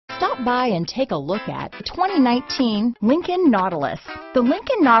Stop by and take a look at the 2019 Lincoln Nautilus. The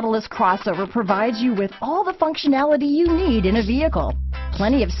Lincoln Nautilus crossover provides you with all the functionality you need in a vehicle.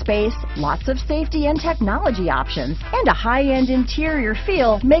 Plenty of space, lots of safety and technology options, and a high-end interior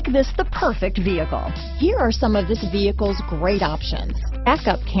feel make this the perfect vehicle. Here are some of this vehicle's great options: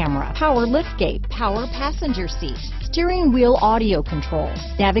 backup camera, power liftgate, power passenger seat, steering wheel audio controls,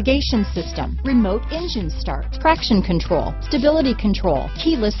 navigation system, remote engine start, traction control, stability control,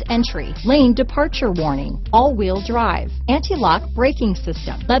 keyless entry, lane departure warning, all-wheel drive, anti-lock braking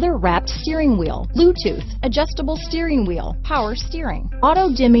system, leather-wrapped steering wheel, Bluetooth, adjustable steering wheel, power steering,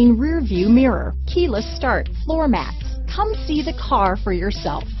 auto-dimming rear view mirror, keyless start, floor mats. Come see the car for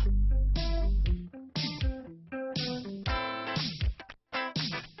yourself.